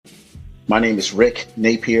My name is Rick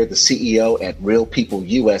Napier, the CEO at Real People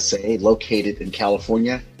USA, located in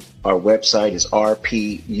California. Our website is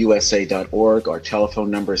rpusa.org. Our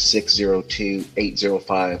telephone number is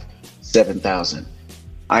 602-805-7000.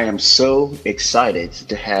 I am so excited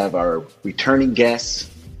to have our returning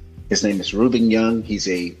guest. His name is Rubin Young. He's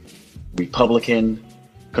a Republican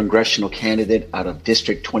congressional candidate out of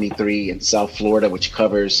District 23 in South Florida, which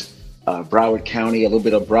covers Broward County, a little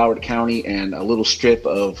bit of Broward County, and a little strip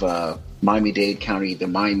of Miami-Dade County, the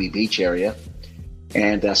Miami Beach area.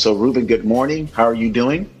 And so, Rubin, good morning. How are you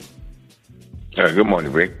doing? Good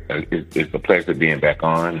morning, Rick. It's a pleasure being back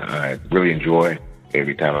on. I really enjoy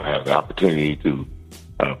every time I have the opportunity to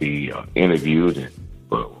be interviewed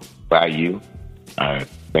by you.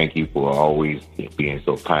 Thank you for always being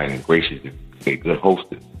so kind and gracious and a good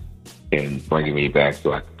hostess and bringing me back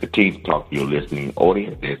so I can continue to talk to your listening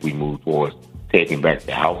audience as we move towards taking back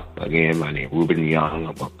the House. Again, my name is Rubin Young.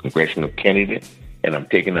 I'm a congressional candidate, and I'm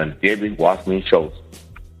taking on Debbie Wasserman Schultz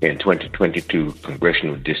in 2022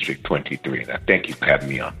 Congressional District 23. And I thank you for having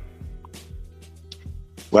me on.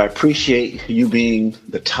 Well, I appreciate you being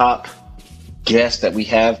the top guest that we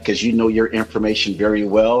have because you know your information very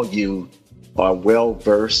well. You are well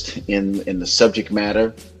versed in the subject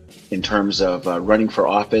matter in terms of running for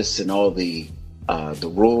office and all the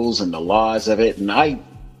rules and the laws of it. And I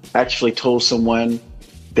actually told someone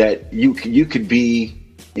that you could be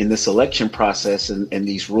in this election process and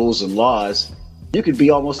these rules and laws. You could be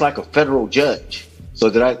almost like a federal judge. So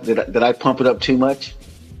did I pump it up too much?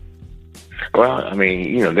 Well, I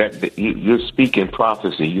mean, that you're speaking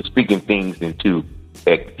prophecy. You're speaking things into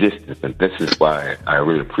existence, and this is why I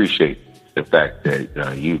really appreciate the fact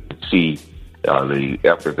that you can see the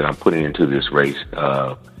effort that I'm putting into this race.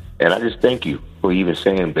 And I just thank you for even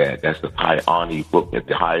saying that. That's the high honor you put at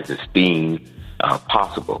the highest esteem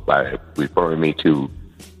possible by referring me to,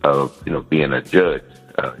 being a judge.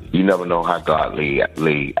 You never know how God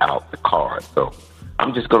lay out the card. So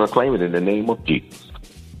I'm just going to claim it in the name of Jesus.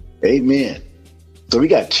 Amen. So we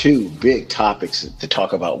got two big topics to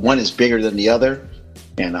talk about. One is bigger than the other,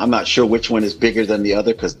 and I'm not sure which one is bigger than the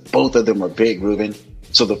other because both of them are big, Rubin.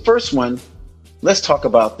 So the first one, let's talk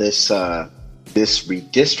about this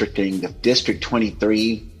redistricting, the District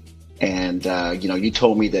 23. And, you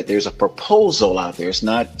told me that there's a proposal out there. It's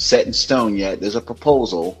not set in stone yet. There's a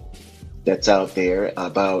proposal that's out there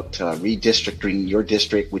about redistricting your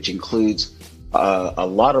district, which includes a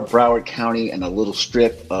lot of Broward County and a little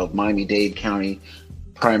strip of Miami-Dade County,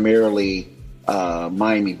 primarily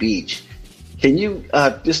Miami Beach. Can you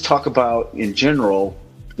just talk about, in general,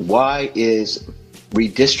 why is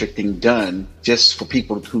redistricting done, just for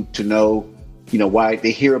people to know, why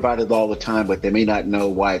they hear about it all the time, but they may not know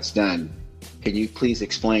why it's done? Can you please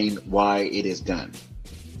explain why it is done?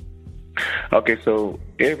 Okay, so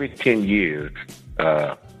every 10 years,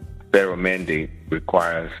 federal mandate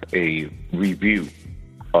requires a review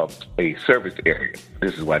of a service area.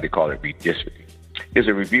 This is why they call it redistricting. It's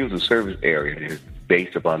a review of the service area that is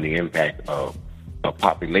based upon the impact of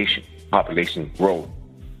population growth.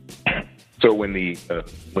 So when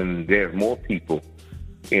there's more people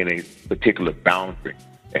in a particular boundary,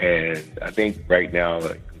 and I think right now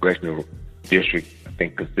the congressional district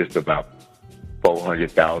consists of about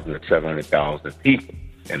 400,000 to 700,000 people,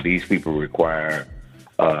 and these people require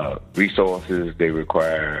resources. They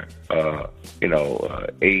require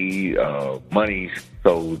aid, monies,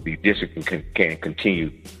 so the district can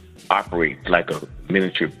continue operate like a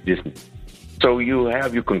miniature business. So you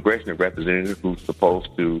have your congressional representative who's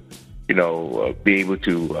supposed to be able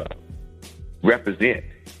to represent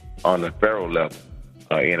on a federal level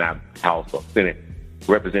in our House or Senate,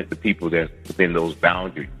 represent the people that's within those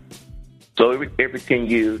boundaries. So every 10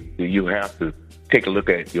 years, you have to take a look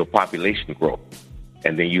at your population growth,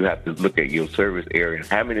 and then you have to look at your service area and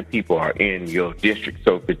how many people are in your district.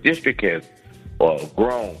 So if the district has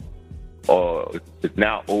grown or is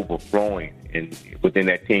now overflowing within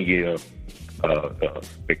that 10-year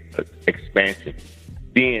expansion,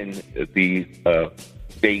 then the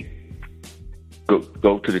state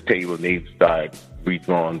go to the table and they start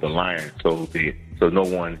redrawing the line so no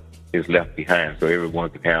one is left behind, so everyone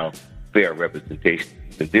can have fair representation.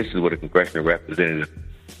 And this is what a congressional representative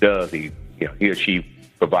does. He or she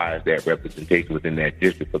provides that representation within that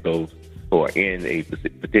district for those who are in a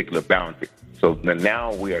particular boundary. So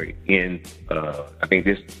now we are in, I think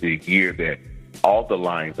this is the year that all the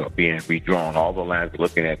lines are being redrawn. All the lines are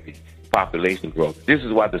looking at the population growth. This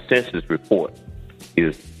is why the census report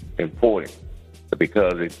is important,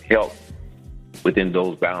 because it helps within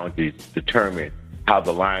those boundaries determine how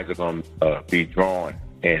the lines are going to be drawn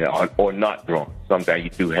and or not drawn. Sometimes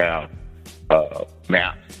you do have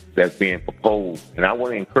maps that's being proposed. And I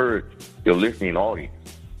want to encourage your listening audience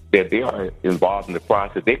that they are involved in the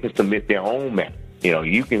process. They can submit their own map.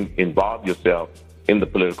 You can involve yourself in the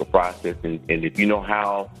political process, and if you know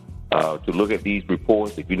how to look at these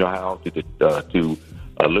reports, if you know how to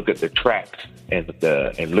look at the tracts and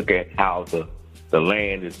look at how the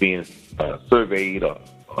land is being surveyed or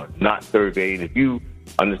not surveyed, if you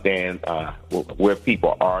understand where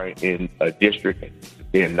people are in a district,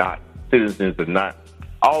 they're not citizens or not,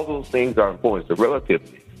 all those things are important. So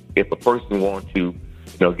relatively, if a person wants to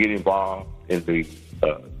get involved in the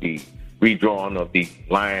redrawing of the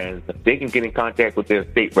lines, they can get in contact with their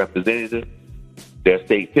state representative, their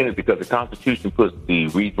state senator, because the Constitution puts the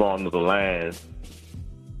redrawing of the lines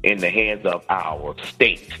in the hands of our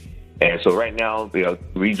state. And so right now, they are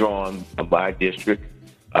redrawn by district.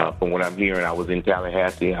 From what I'm hearing, I was in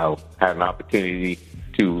Tallahassee. I had an opportunity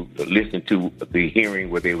to listen to the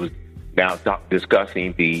hearing where they was now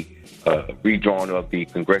discussing the redrawing of the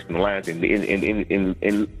congressional lines, and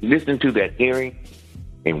listening to that hearing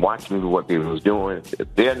and watching what they was doing,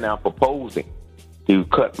 they're now proposing to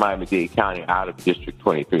cut Miami-Dade County out of District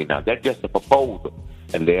 23. Now, that's just a proposal,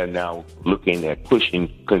 and they're now looking at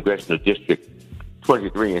pushing Congressional District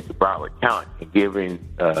 23 into Broward County and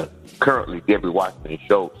giving currently Debbie Wasserman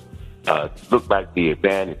Schultz look like the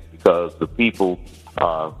advantage, because the people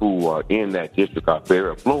who are in that district are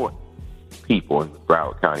very affluent people in the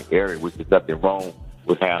Broward County area, which is nothing wrong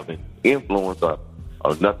with having influence or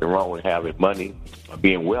nothing wrong with having money or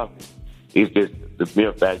being wealthy. It's just the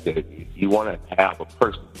mere fact that you want to have a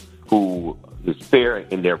person who is fair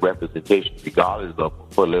in their representation, regardless of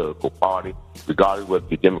political party, regardless of whether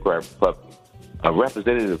you're Democrat or Republican. A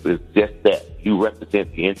representative is just that. You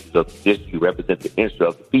represent the interests of the district. You represent the interests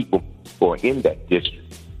of the people who are in that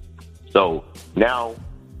district. So now,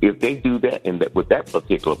 if they do that, and with that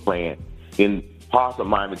particular plan, then parts of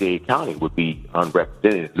Miami-Dade County would be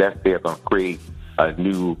unrepresented unless they're going to create a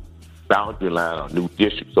new boundary line or new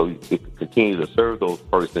district, so it can continue to serve those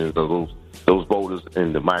persons or those voters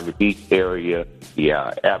in the Miami Beach area, the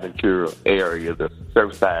Aventura area, the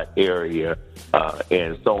Surfside area,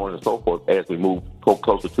 and so on and so forth as we move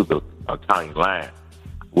closer to the county line,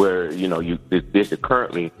 where the district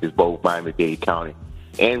currently is both Miami-Dade County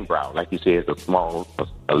and Broward. Like you said, it's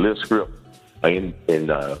a little strip in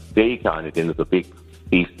Dade County. Then there's a big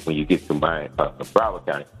piece when you get to Broward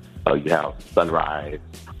County. You have Sunrise,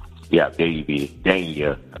 you have Davie,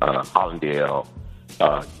 Dania, Hollandale,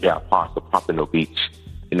 you have parts of Pompano Beach.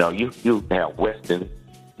 You have Weston.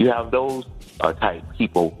 You have those type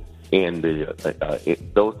people in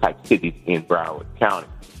those type cities in Broward County.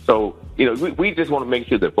 So we just want to make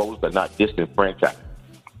sure that voters are not disenfranchised.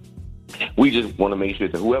 We just want to make sure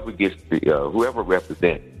that whoever gets whoever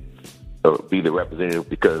represents be the representative,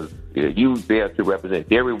 because you there to represent.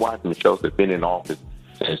 Debbie Wasserman Schultz has been in office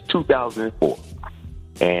since 2004.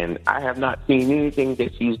 And I have not seen anything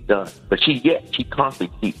that she's done. But she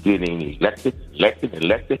constantly keeps getting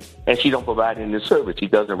elected, and she don't provide any service. She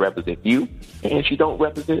doesn't represent you, and she don't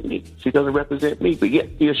represent me. She doesn't represent me, but yet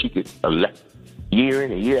still she gets elected year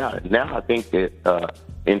in and year out. Now I think that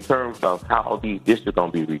in terms of how these districts are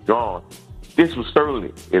going to be redrawn, this will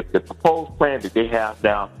certainly, if the proposed plan that they have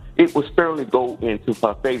now, it will certainly go into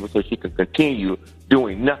her favor, so she can continue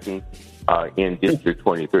doing nothing in District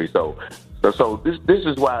 23. So this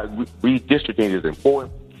is why redistricting is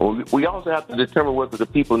important. We also have to determine whether the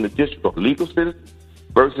people in the district are legal citizens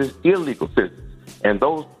versus illegal citizens. And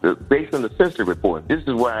those, based on the census report, this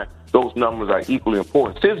is why those numbers are equally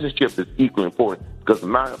important. Citizenship is equally important because the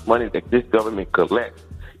amount of money that this government collects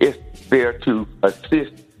is there to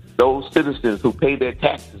assist those citizens who pay their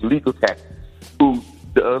taxes, legal taxes, who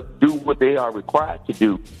do what they are required to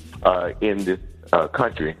do in this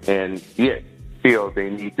country, and yet feel they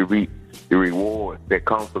need to reap the reward that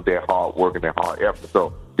comes from their hard work and their hard effort.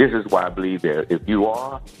 So this is why I believe that if you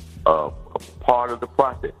are a part of the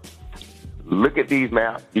process, look at these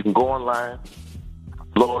maps. You can go online,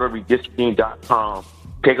 FloridaRedistricting.com,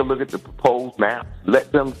 take a look at the proposed maps,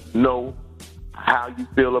 let them know how you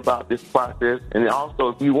feel about this process, and also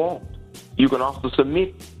if you want, you can also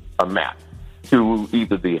submit a map to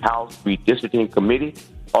either the House Redistricting Committee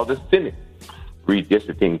or the Senate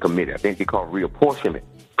Redistricting Committee. I think they call it Reapportionment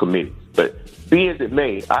Committee. But be as it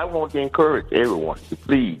may, I want to encourage everyone to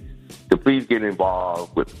please get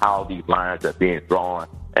involved with how these lines are being drawn,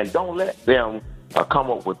 and don't let them come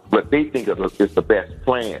up with what they think is the best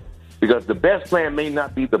plan, because the best plan may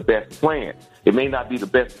not be the best plan. It may not be the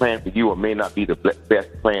best plan for you, or may not be the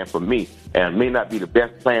best plan for me, and it may not be the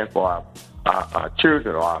best plan for our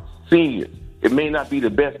children or our seniors. It may not be the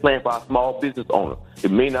best plan for our small business owners.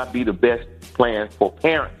 It may not be the best plan for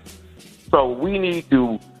parents. So we need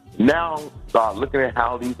to now start looking at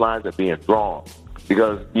how these lines are being drawn,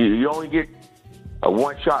 because you only get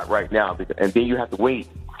one shot right now, and then you have to wait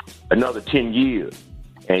another 10 years,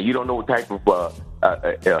 and you don't know what type of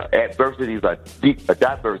adversities or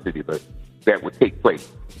diversity that would take place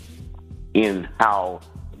in how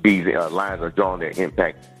these lines are drawn that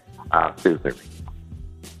impact our citizens.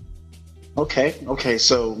 Okay.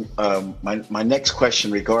 So my next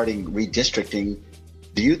question regarding redistricting,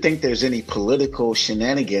 do you think there's any political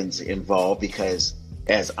shenanigans involved? Because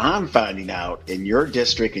as I'm finding out in your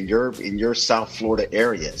district, in your South Florida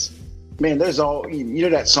areas, man, there's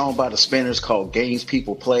that song by the Spinners called "Games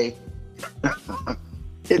People Play."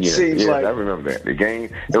 Seems like I remember that. The game.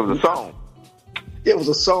 It was a song. It was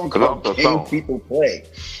a song called "Game People Play."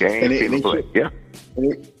 Game People Play. Yeah.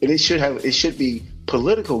 And it should be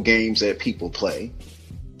political games that people play.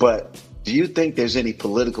 But do you think there's any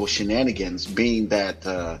political shenanigans, being that,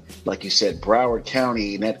 like you said, Broward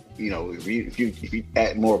County, and that, if you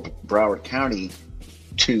add more Broward County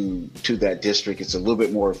to that district, it's a little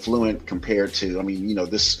bit more affluent compared to,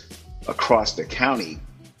 this across the county,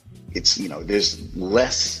 it's, there's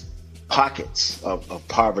less pockets of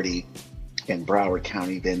poverty in Broward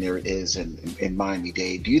County than there is in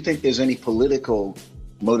Miami-Dade. Do you think there's any political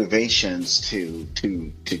motivations to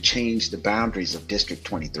change the boundaries of District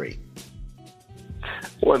 23?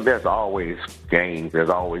 Well, there's always games.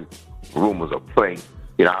 There's always rumors of play.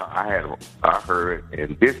 I heard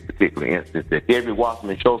in this particular instance that Debbie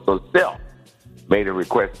Wasserman Schultz herself made a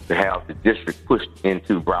request to have the district pushed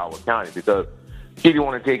into Broward County because she didn't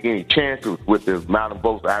want to take any chances with the amount of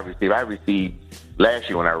votes I received. I received last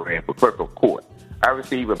year when I ran for clerk of court, I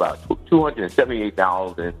received about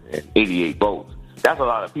 278,088 votes. That's a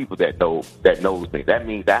lot of people that knows me. That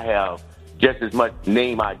means I have just as much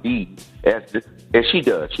name ID as she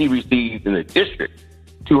does. She received in the district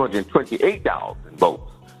 228,000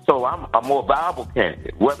 votes. So I'm a more viable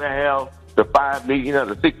candidate. Whether I have the $5 million or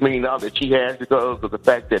the $6 million that she has because of the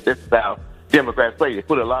fact that this is how Democrats play. They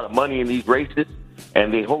put a lot of money in these races,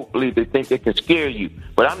 and they think they can scare you.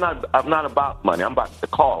 But I'm not about money. I'm about the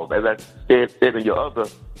cause. As I said in your other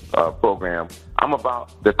program, I'm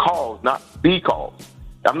about the cause, not the cause.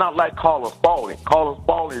 I'm not like Carla Spalding. Carla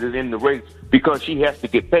Spalding is in the race because she has to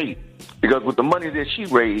get paid. Because with the money that she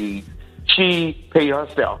raised, she paid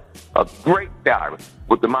herself a great salary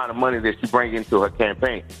with the amount of money that she brings into her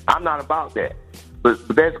campaign. I'm not about that. But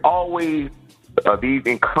there's always these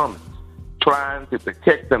incumbents trying to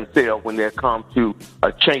protect themselves when they come to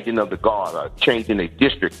a changing of the guard, or changing a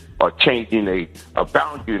district, or changing a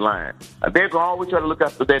boundary line. They're going to always try to look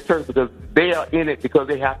after their turf because they are in it because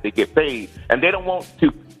they have to get paid. And they don't want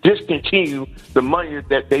to discontinue the money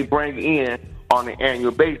that they bring in on an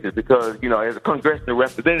annual basis because, as a congressional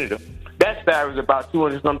representative, that salary is about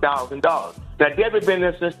 $200,000. Now, Debbie's been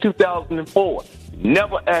there since 2004.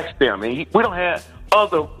 Never asked them. And we don't have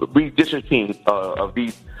other redistricting of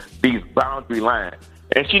these boundary lines.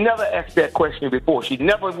 And she never asked that question before. She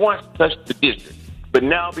never once touched the district. But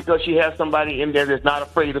now, because she has somebody in there that's not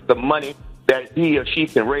afraid of the money that he or she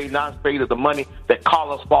can raise, not afraid of the money that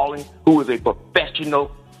Carla Spalding, who is a professional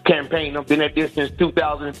campaigner, been at this since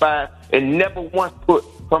 2005, and never once put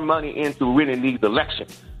her money into winning these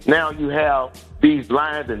elections. Now you have these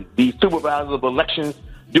lines and these supervisors of elections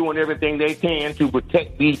doing everything they can to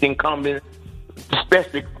protect these incumbents,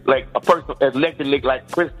 especially like a person elected like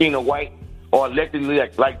Christina White or elected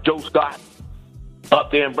like Joe Scott up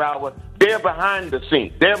there in Broward. They're behind the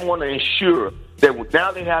scenes. They want to ensure that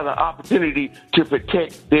now they have an opportunity to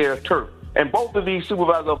protect their turf. And both of these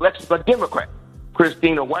supervisors of elections are Democrats.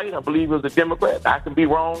 Christina White, I believe, is a Democrat. I can be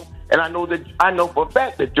wrong. And I know for a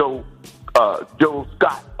fact that Joe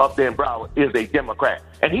Scott up there in Broward is a Democrat.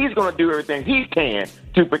 And he's going to do everything he can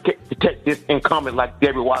to protect this incumbent like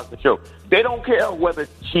Debbie Wasserman Schultz. They don't care whether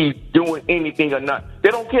she's doing anything or not.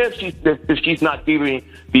 They don't care if she's not giving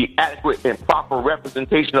the adequate and proper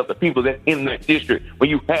representation of the people that's in that district. When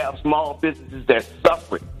you have small businesses that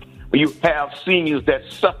suffer, when you have seniors that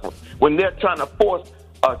suffer, when they're trying to force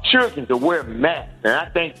children to wear masks. And I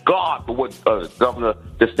thank God for what Governor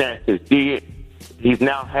DeSantis did. He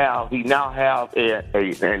now have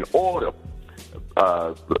an order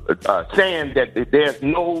saying that there's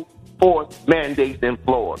no forced mandates in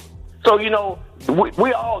Florida. So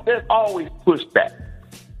there's always pushback.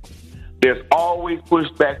 There's always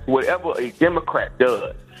pushback to whatever a Democrat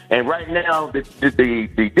does. And right now,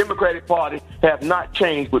 the Democratic Party have not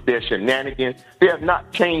changed with their shenanigans. They have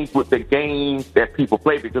not changed with the games that people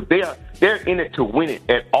play, because they're in it to win it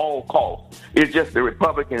at all costs. It's just the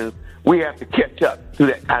Republicans, we have to catch up to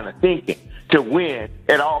that kind of thinking to win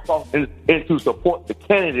at all costs and to support the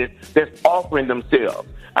candidates that's offering themselves.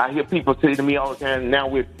 I hear people say to me all the time, now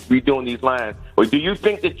we're redoing these lines, well, do you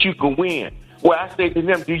think that you can win? Well, I say to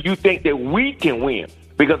them, do you think that we can win?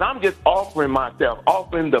 Because I'm just offering myself,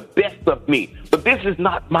 offering the best of me. But this is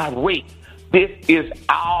not my race. This is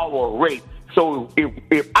our race. So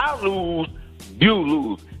if I lose, you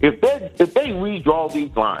lose. If they redraw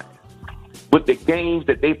these lines with the games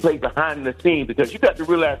that they play behind the scenes, because you got to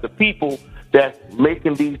realize the people that's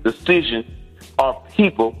making these decisions are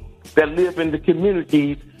people that live in the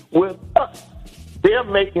communities with us. They're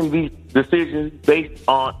making these decisions based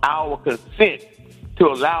on our consent to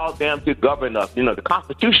allow them to govern us. You know, the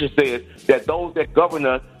Constitution says that those that govern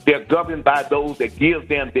us, they're governed by those that give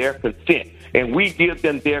them their consent. And we give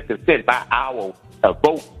them their consent by our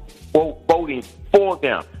voting for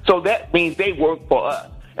them. So that means they work for us.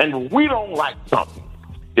 And if we don't like something,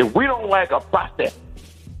 if we don't like a process,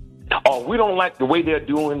 or we don't like the way they're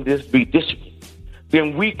doing this redistricting,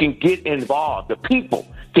 then we can get involved. The people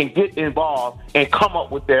can get involved and come up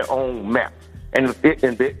with their own map. And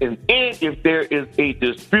if there is a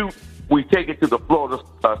dispute, we take it to the Florida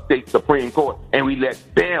State Supreme Court and we let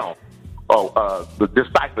them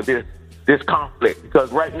decipher this conflict. Because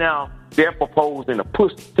right now they're proposing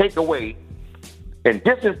to take away and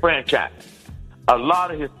disenfranchise a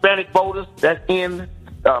lot of Hispanic voters that's in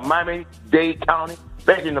Miami-Dade County,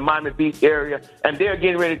 especially in the Miami Beach area, and they're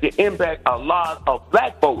getting ready to impact a lot of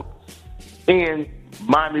black voters in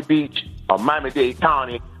Miami Beach or Miami-Dade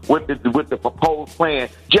County with the proposed plan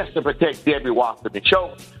just to protect Debbie Wasserman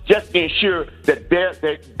Schultz, just to ensure that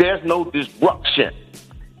there's no disruption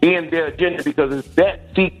in their agenda, because if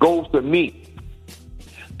that seat goes to me,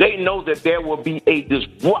 they know that there will be a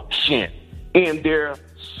disruption in their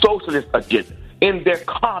socialist agenda, in their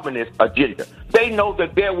communist agenda. They know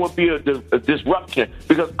that there will be a disruption,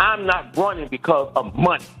 because I'm not running because of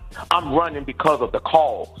money. I'm running because of the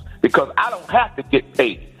cause, because I don't have to get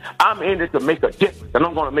paid. I'm in it to make a difference, and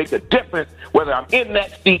I'm going to make a difference whether I'm in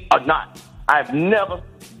that seat or not. I've never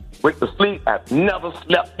went to sleep. I've never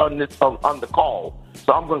slept on the call.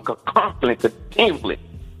 So I'm going to constantly, continually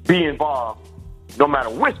be involved no matter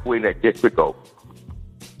which way that district goes.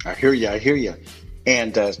 I hear you.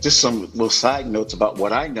 And just some little side notes about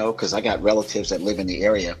what I know, because I got relatives that live in the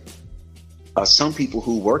area. Some people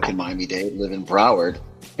who work in Miami-Dade live in Broward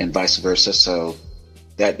and vice versa. So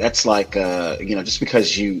that's like, just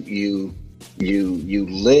because you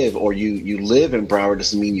live or you live in Broward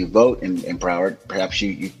doesn't mean you vote in Broward. Perhaps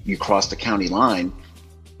you cross the county line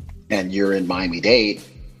and you're in Miami-Dade.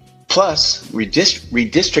 Plus,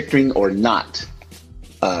 redistricting or not,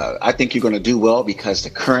 I think you're going to do well, because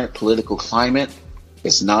the current political climate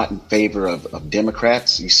is not in favor of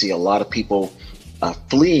Democrats. You see a lot of people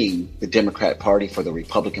fleeing the Democrat Party for the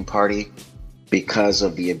Republican Party because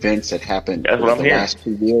of the events that happened over the last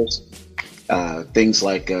 2 years. Things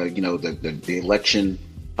like, the election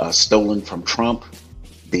stolen from Trump,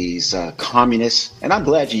 these communists. And I'm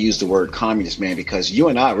glad you used the word communist, man, because you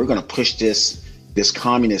and I, we're going to push this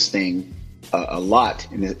communist thing a lot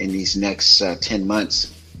in these next 10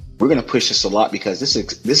 months. We're going to push this a lot, because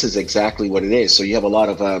this is exactly what it is. So you have a lot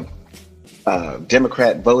of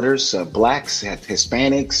Democrat voters, blacks,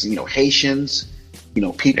 Hispanics, Haitians,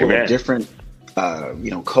 people of different,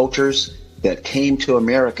 cultures that came to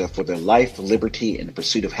America for their life, liberty, and the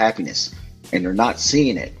pursuit of happiness. And they're not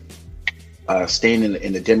seeing it staying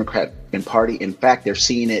in the Democrat Party. In fact, they're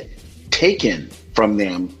seeing it taken from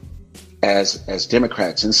them as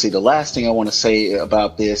Democrats. And see, the last thing I want to say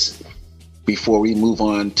about this before we move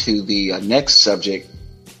on to the next subject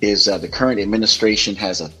is the current administration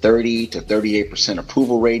has a 30 to 38%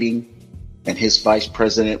 approval rating, and his vice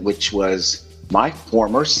president, which was my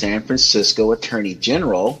former San Francisco Attorney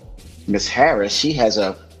General, Ms. Harris, she has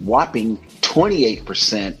a whopping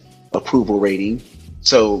 28% approval rating.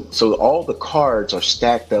 So all the cards are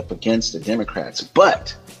stacked up against the Democrats.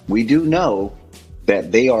 But we do know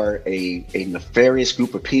that they are a nefarious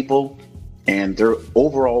group of people, and their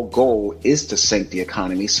overall goal is to sink the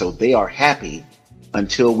economy. So they are happy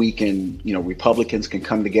until we can, Republicans can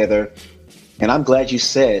come together. And I'm glad you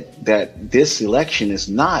said that this election is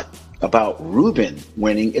not about Rubin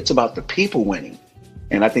winning. It's about the people winning.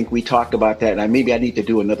 And I think we talked about that. And maybe I need to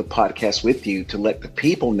do another podcast with you to let the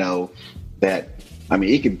people know that,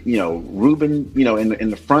 it could, Rubin, in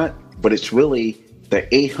the front, but it's really the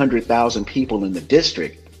 800,000 people in the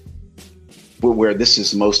district where this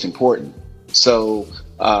is most important. So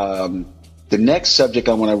the next subject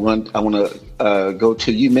I want to go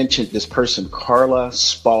to, you mentioned this person, Carla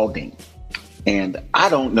Spalding, and I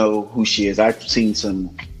don't know who she is. I've seen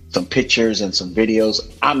some pictures and some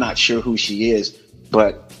videos. I'm not sure who she is,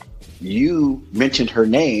 but you mentioned her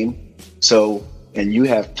name. So, and you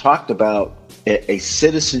have talked about a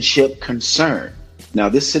citizenship concern. Now,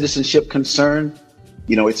 this citizenship concern,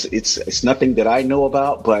 it's nothing that I know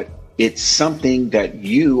about, but it's something that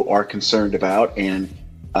you are concerned about. And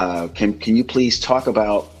can you please talk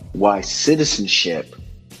about why citizenship,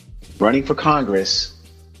 running for Congress,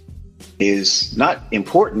 is not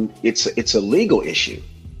important? It's a legal issue.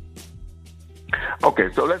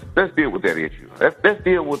 Okay, so let's deal with that issue. Let's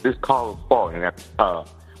deal with this Carla Spalding.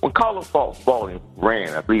 When Carla Spalding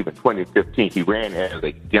ran, I believe in 2015, she ran as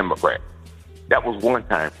a Democrat. That was one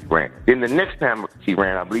time she ran. Then the next time she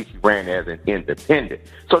ran, I believe she ran as an independent.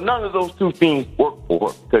 So none of those two things worked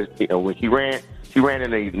for her because when she ran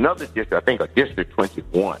in another district, I think a District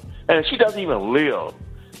 21. And she doesn't even live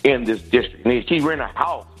in this district. And she rented a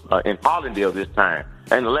house in Hollandale this time.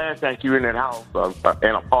 And the last time she rented a house,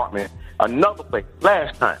 an apartment, another place,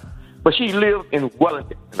 last time. But she lived in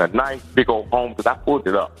Wellington in a nice big old home because I pulled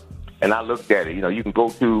it up and I looked at it. You can go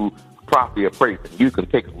to property appraisal. You can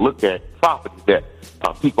take a look at property that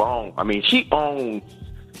people own. I mean, she owns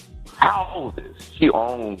houses. She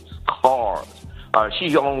owns cars.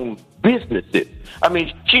 She owns businesses. I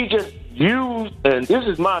mean, she just used, and this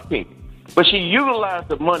is my opinion, but she utilized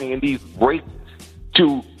the money in these races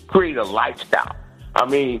to create a lifestyle. I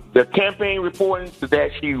mean, the campaign reporting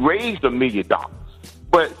that she raised $1 million,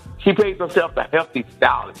 but she pays herself a hefty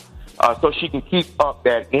salary so she can keep up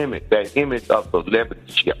that image of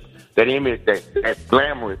celebrityship, that image, that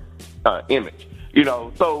glamorous image.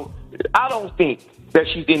 So I don't think that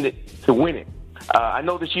she's in it to win it. I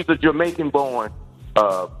know that she's a Jamaican-born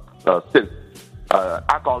citizen.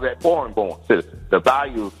 I call that foreign-born citizen. The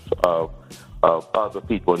values of other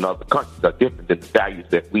people in other countries are different than the values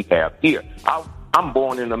that we have here. I'm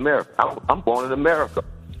born in America. I'm born in America.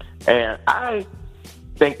 And I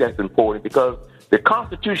think that's important because the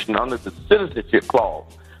Constitution, under the Citizenship Clause,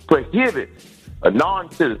 prohibits a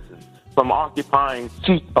non-citizen from occupying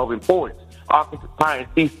seats of importance, occupying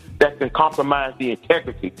seats that can compromise the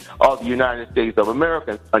integrity of the United States of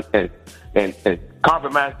America and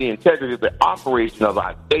compromise the integrity of the operation of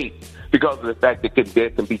our state because of the fact that there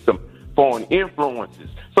can be some foreign influences.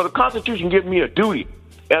 So the Constitution gives me a duty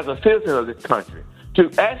as a citizen of this country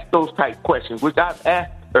to ask those type questions, which I've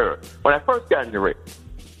asked her when I first got in the race.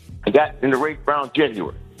 I got in the race around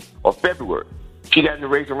January or February. She got in the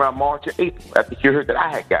race around March or April after she heard that I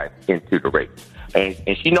had got into the race. And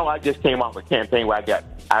she know I just came off a campaign where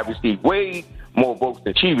I received way more votes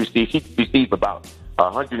than she received. She received about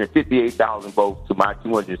 158,000 votes to my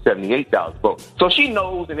 278,000 votes. So she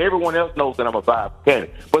knows, and everyone else knows, that I'm a viable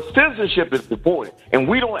candidate. But citizenship is important, and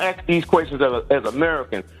we don't ask these questions as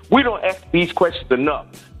Americans. We don't ask these questions enough.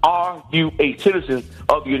 Are you a citizen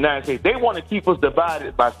of the United States? They want to keep us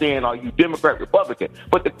divided by saying, are you Democrat, Republican?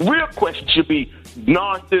 But the real question should be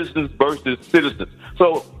non-citizens versus citizens.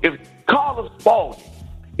 So if Carla Spalding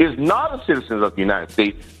is not a citizen of the United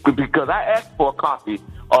States, because I asked for a copy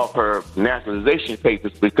of her naturalization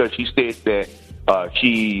papers because she said that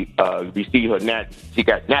she received she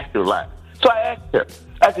got naturalized. So I asked her,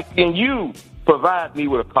 I said, can you provide me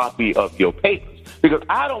with a copy of your papers? Because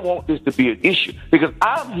I don't want this to be an issue. Because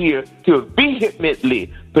I'm here to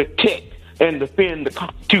vehemently protect and defend the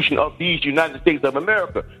Constitution of these United States of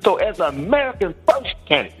America. So as an American first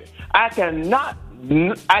candidate, I cannot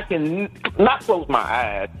close my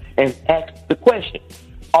eyes and ask the question,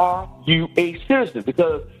 are you a citizen?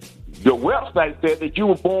 Because your website said that you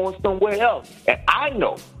were born somewhere else. And I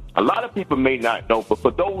know, a lot of people may not know, but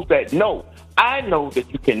for those that know, I know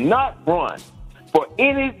that you cannot run for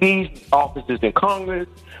any of these offices in Congress,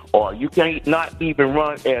 or you cannot even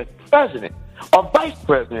run as president or vice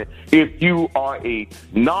president if you are a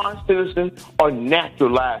non-citizen or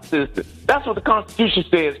naturalized citizen. That's what the Constitution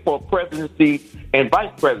says for presidency and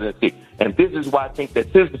vice presidency. And this is why I think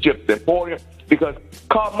that citizenship is important, because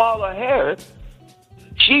Kamala Harris,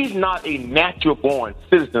 she's not a natural-born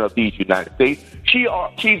citizen of these United States.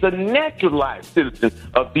 She's a naturalized citizen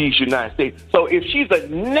of these United States. So if she's a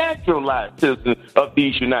naturalized citizen of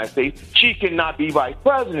these United States, she cannot be vice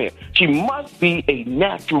president. She must be a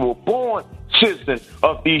natural-born citizen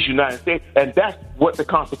of these United States, and that's what the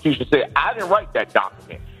Constitution said. I didn't write that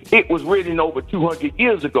document. It was written over 200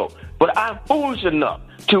 years ago. But I'm foolish enough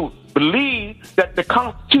to believe that the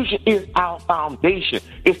Constitution is our foundation.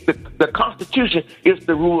 It's the Constitution is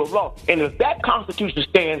the rule of law. And if that Constitution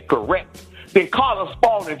stands correct, then Carla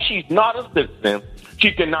Spalding, she's not a citizen.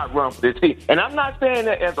 She cannot run for this seat. And I'm not saying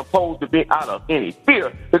that as opposed to being out of any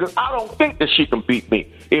fear, because I don't think that she can beat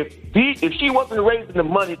me. If she wasn't raising the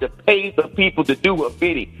money to pay the people to do her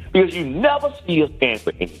bidding, because you never see her stand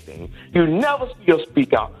for anything. You never see her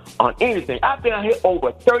speak out on anything. I've been out here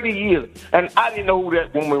over 30 years, and I didn't know who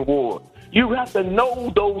that woman was. You have to know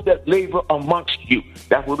those that labor amongst you.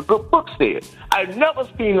 That's what the good book says. I've never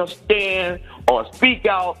seen her stand or speak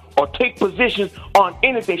out or take positions on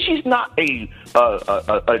anything. She's not a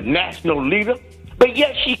national leader, but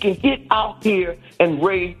yet she can get out here and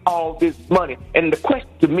raise all this money. And the question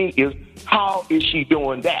to me is, how is she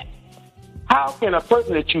doing that? How can a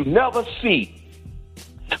person that you never see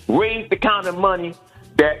raise the kind of money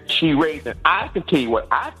that she raised? And I can tell you what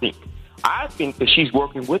I think. I think that she's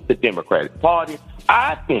working with the Democratic Party.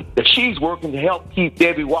 I think that she's working to help keep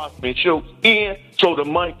Debbie Wasserman Schultz in so the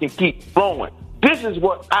money can keep flowing. This is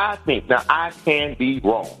what I think. Now, I can be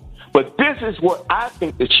wrong, but this is what I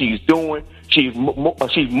think that she's doing. She's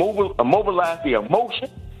mobilized the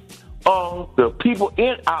emotion of the people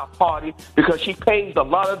in our party because she pays a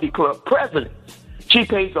lot of the club presidents. She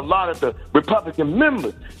pays a lot of the Republican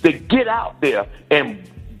members to get out there and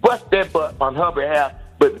bust their butt on her behalf.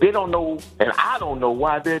 But they don't know, and I don't know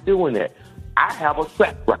why they're doing that. I have a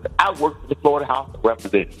track record. I worked for the Florida House of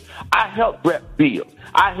Representatives. I helped rep bills.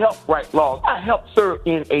 I helped write laws. I helped serve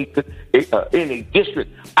in a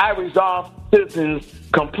district. I resolved citizens'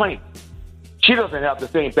 complaints. She doesn't have the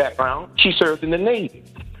same background. She served in the Navy.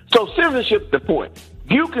 So citizenship is the point.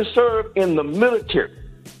 You can serve in the military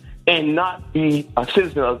and not be a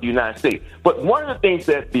citizen of the United States. But one of the things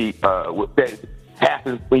that that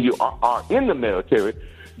happens when you are in the military,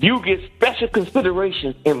 you get special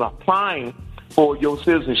considerations in applying for your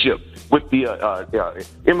citizenship with the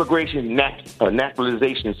Immigration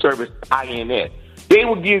Naturalization Service, INS. They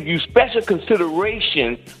will give you special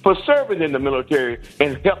consideration for serving in the military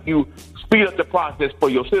and help you speed up the process for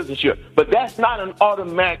your citizenship. But that's not an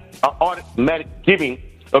automatic giving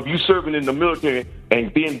of you serving in the military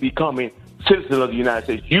and then becoming citizen of the United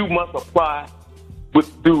States. You must apply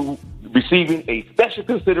through receiving a special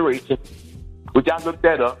consideration, which I looked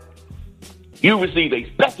that up. You receive a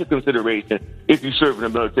special consideration if you serve in the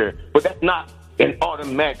military, but that's not an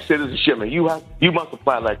automatic citizenship, and you must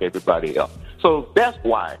apply like everybody else. So that's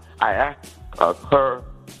why I asked her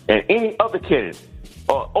and any other candidate,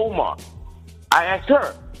 or Omar, I asked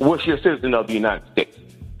her, was she a citizen of the United States?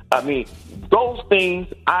 I mean, those things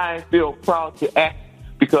I feel proud to ask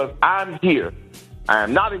because I'm here. I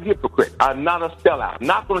am not a hypocrite. I'm not a sellout. I'm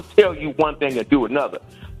not going to tell you one thing and do another.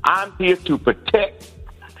 I'm here to protect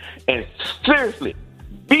and seriously,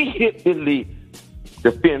 vehemently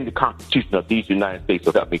defend the Constitution of these United States,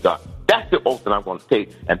 so help me God. That's the oath that I'm going to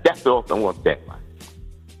take, and that's the oath I want to stand by.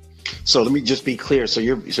 So let me just be clear. So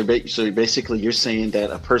basically you're saying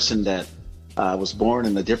that a person that was born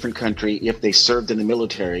in a different country, if they served in the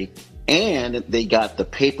military and they got the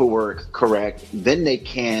paperwork correct, then they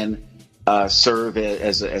can serve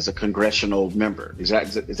as a congressional member. Is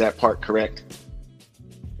that part correct?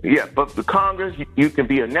 Yeah, but the Congress, you can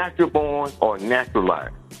be a natural born or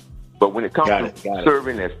naturalized. But when it comes to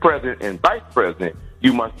serving as president and vice president,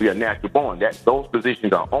 you must be a natural born. Those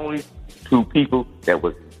positions are only to people that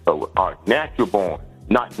are natural born,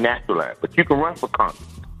 not naturalized. But you can run for Congress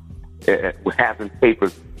with having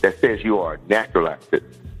papers that says you are a naturalized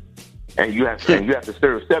citizen. And you have to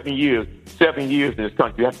serve 7 years in this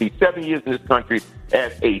country. You have to be 7 years in this country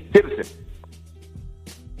as a citizen.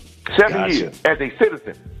 7 years as a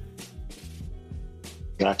citizen.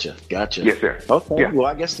 Gotcha. Yes, sir. Okay. Yeah. Well,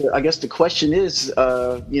 I guess the question is,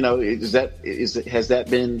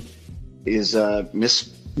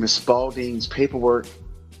 Miss Spalding's paperwork,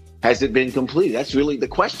 has it been completed? That's really the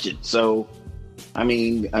question. So, I'm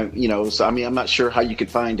not sure how you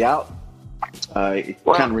could find out. It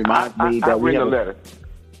kind of reminds me that we have a letter.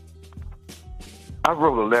 I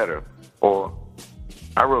wrote a letter,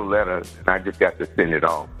 and I just got to send it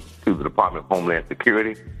off to the Department of Homeland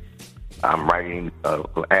Security. I'm writing,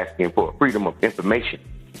 asking for freedom of information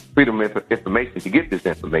to get this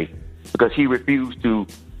information because she refused to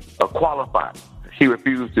qualify. She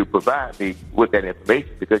refused to provide me with that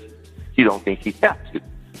information because she don't think she has to.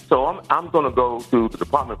 So I'm going to go to the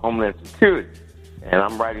Department of Homeland Security, and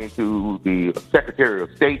I'm writing to the Secretary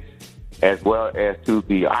of State as well as to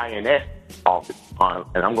the INS office,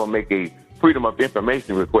 and I'm going to make a freedom of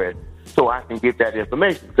information request so I can get that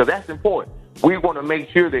information because that's important. We want to make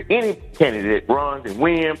sure that any candidate runs and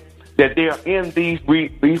wins, that they are in these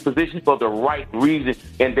positions for the right reason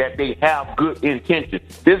and that they have good intentions.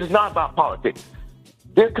 This is not about politics.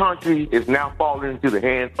 This country is now falling into the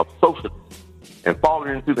hands of socialists. and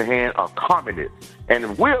falling into the hand of communists. And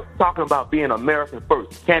if we're talking about being American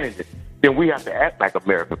first candidates, then we have to act like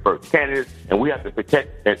American first candidates, and we have to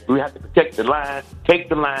protect the line, take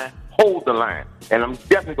the line, hold the line. And I'm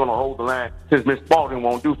definitely going to hold the line since Ms. Spalding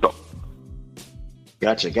won't do so.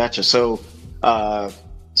 Gotcha. So,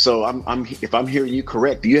 if I'm hearing you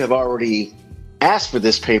correct, you have already asked for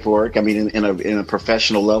this paperwork. I mean, in a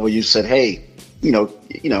professional level, you said, hey, I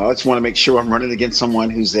just want to make sure I'm running against someone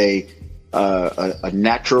who's a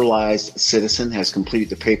naturalized citizen, has completed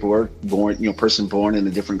the paperwork, person born in a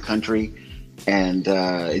different country, and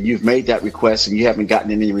you've made that request and you haven't gotten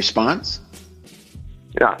any response?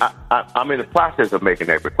 Yeah, I'm in the process of making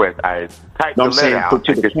that request. I typed the letter out.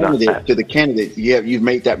 To the candidate, you've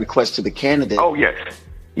made that request to the candidate. Oh, yes.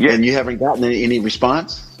 And you haven't gotten any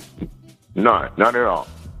response? None, not at all.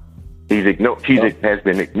 She has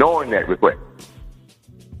been ignoring that request.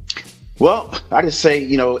 Well, I just say,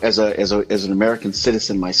 as an American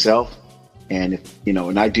citizen myself, and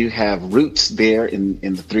and I do have roots there in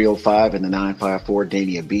the 305 and the 954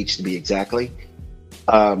 Dania Beach, to be exactly.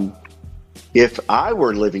 If I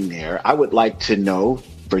were living there, I would like to know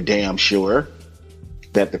for damn sure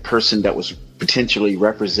that the person that was potentially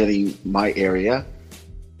representing my area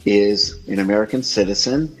is an American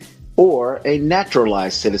citizen or a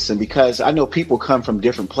naturalized citizen, because I know people come from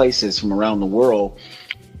different places from around the world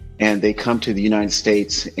and they come to the United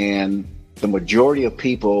States, and the majority of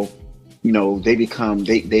people, they become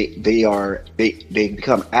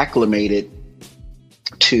acclimated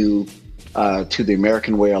to the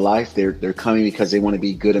American way of life. They're coming because they want to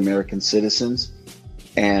be good American citizens,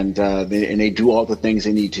 and they do all the things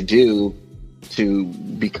they need to do to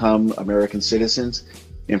become American citizens.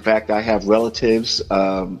 In fact, I have relatives,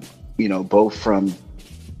 both from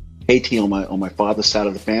Haiti on my father's side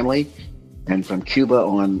of the family, and from Cuba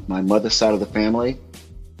on my mother's side of the family.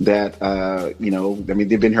 That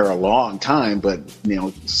they've been here a long time, but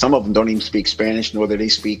some of them don't even speak Spanish, nor do they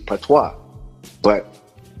speak patois. But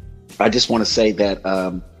I just want to say that,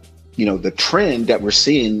 the trend that we're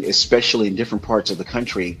seeing, especially in different parts of the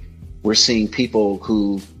country, we're seeing people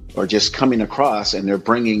who are just coming across and they're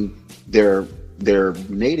bringing their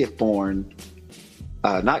native born,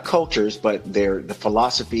 not cultures, but the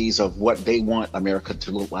philosophies of what they want America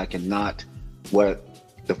to look like, and not what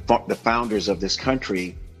the founders of this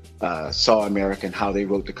country saw America and how they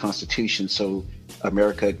wrote the Constitution. So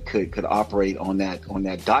America could operate on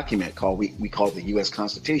that document we call the U.S.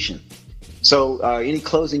 Constitution. So, any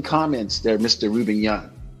closing comments there, Mr. Rubin Young?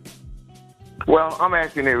 Well, I'm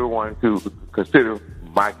asking everyone to consider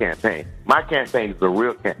my campaign. My campaign is a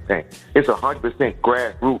real campaign. It's 100%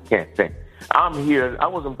 grassroots campaign. I'm here. I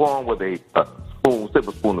wasn't born with a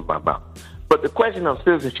silver spoon in my mouth. But the question of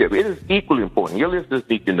citizenship, it is equally important. Your listeners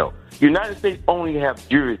need to know. The United States only have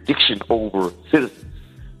jurisdiction over citizens.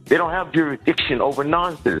 They don't have jurisdiction over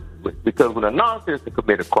non-citizens, because when a non-citizen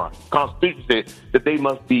commits a crime, the Constitution says that they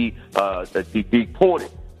must be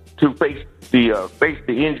deported to face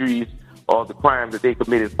the injuries or the crime that they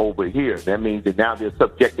committed over here. That means that now they're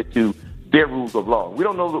subjected to their rules of law. We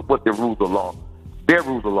don't know what their rules of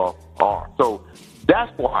law are. So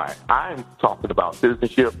that's why I'm talking about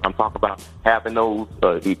citizenship. I'm talking about having those,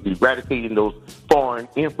 eradicating those foreign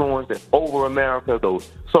influences over America, those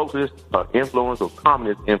socialist influence, those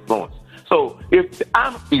communist influence. So if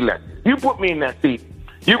I'm elected, you put me in that seat,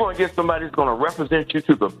 you're going to get somebody that's going to represent you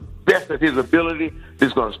to the best of his ability,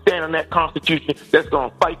 that's going to stand on that Constitution, that's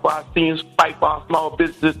going to fight for our seniors, fight for our small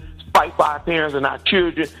businesses, fight for our parents and our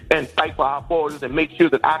children, and fight for our borders, and make sure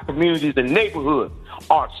that our communities and neighborhoods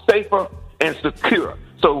are safer and secure.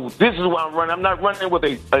 So this is why I'm running. I'm not running with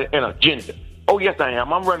an agenda. Oh, yes, I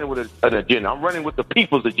am. I'm running with an agenda. I'm running with the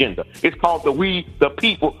people's agenda. It's called the We the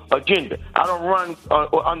People agenda. I don't run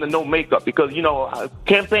under no makeup, because,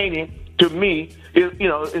 campaigning to me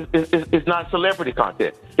is not a celebrity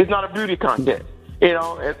contest. It's not a beauty contest.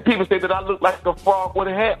 And people say that I look like a frog with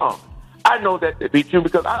a hat on. I know that to be true,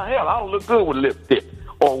 because I don't look good with lipstick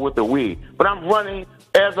or with a wig. But I'm running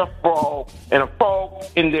as a frog, and a frog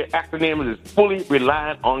in their acronym is fully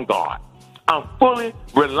reliant on God. I'm fully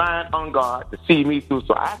reliant on God to see me through,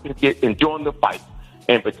 so I can get enjoying the fight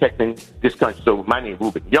and protecting this country. So my name is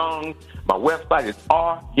Rubin Young. My website is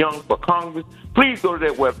R Young for Congress. Please go to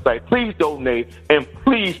that website. Please donate, and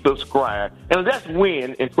please subscribe. And let's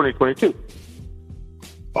win in 2022.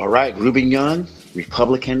 All right, Rubin Young,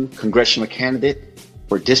 Republican congressional candidate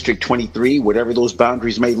for District 23, whatever those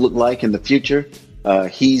boundaries may look like in the future.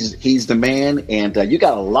 He's the man, and you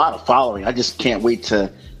got a lot of following. I just can't wait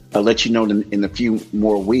to let you know in a few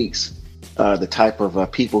more weeks the type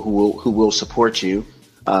of people who will support you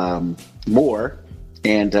more.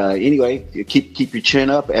 And anyway, keep your chin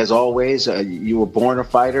up as always. You were born a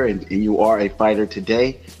fighter, and you are a fighter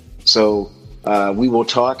today. So we will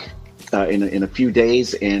talk in a few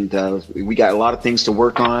days, and we got a lot of things to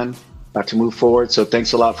work on to move forward. So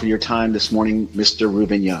thanks a lot for your time this morning, Mr.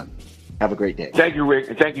 Rubin Young. Have a great day. Thank you, Rick,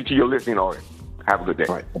 and thank you to your listening audience. Have a good day.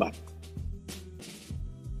 All right, bye-bye.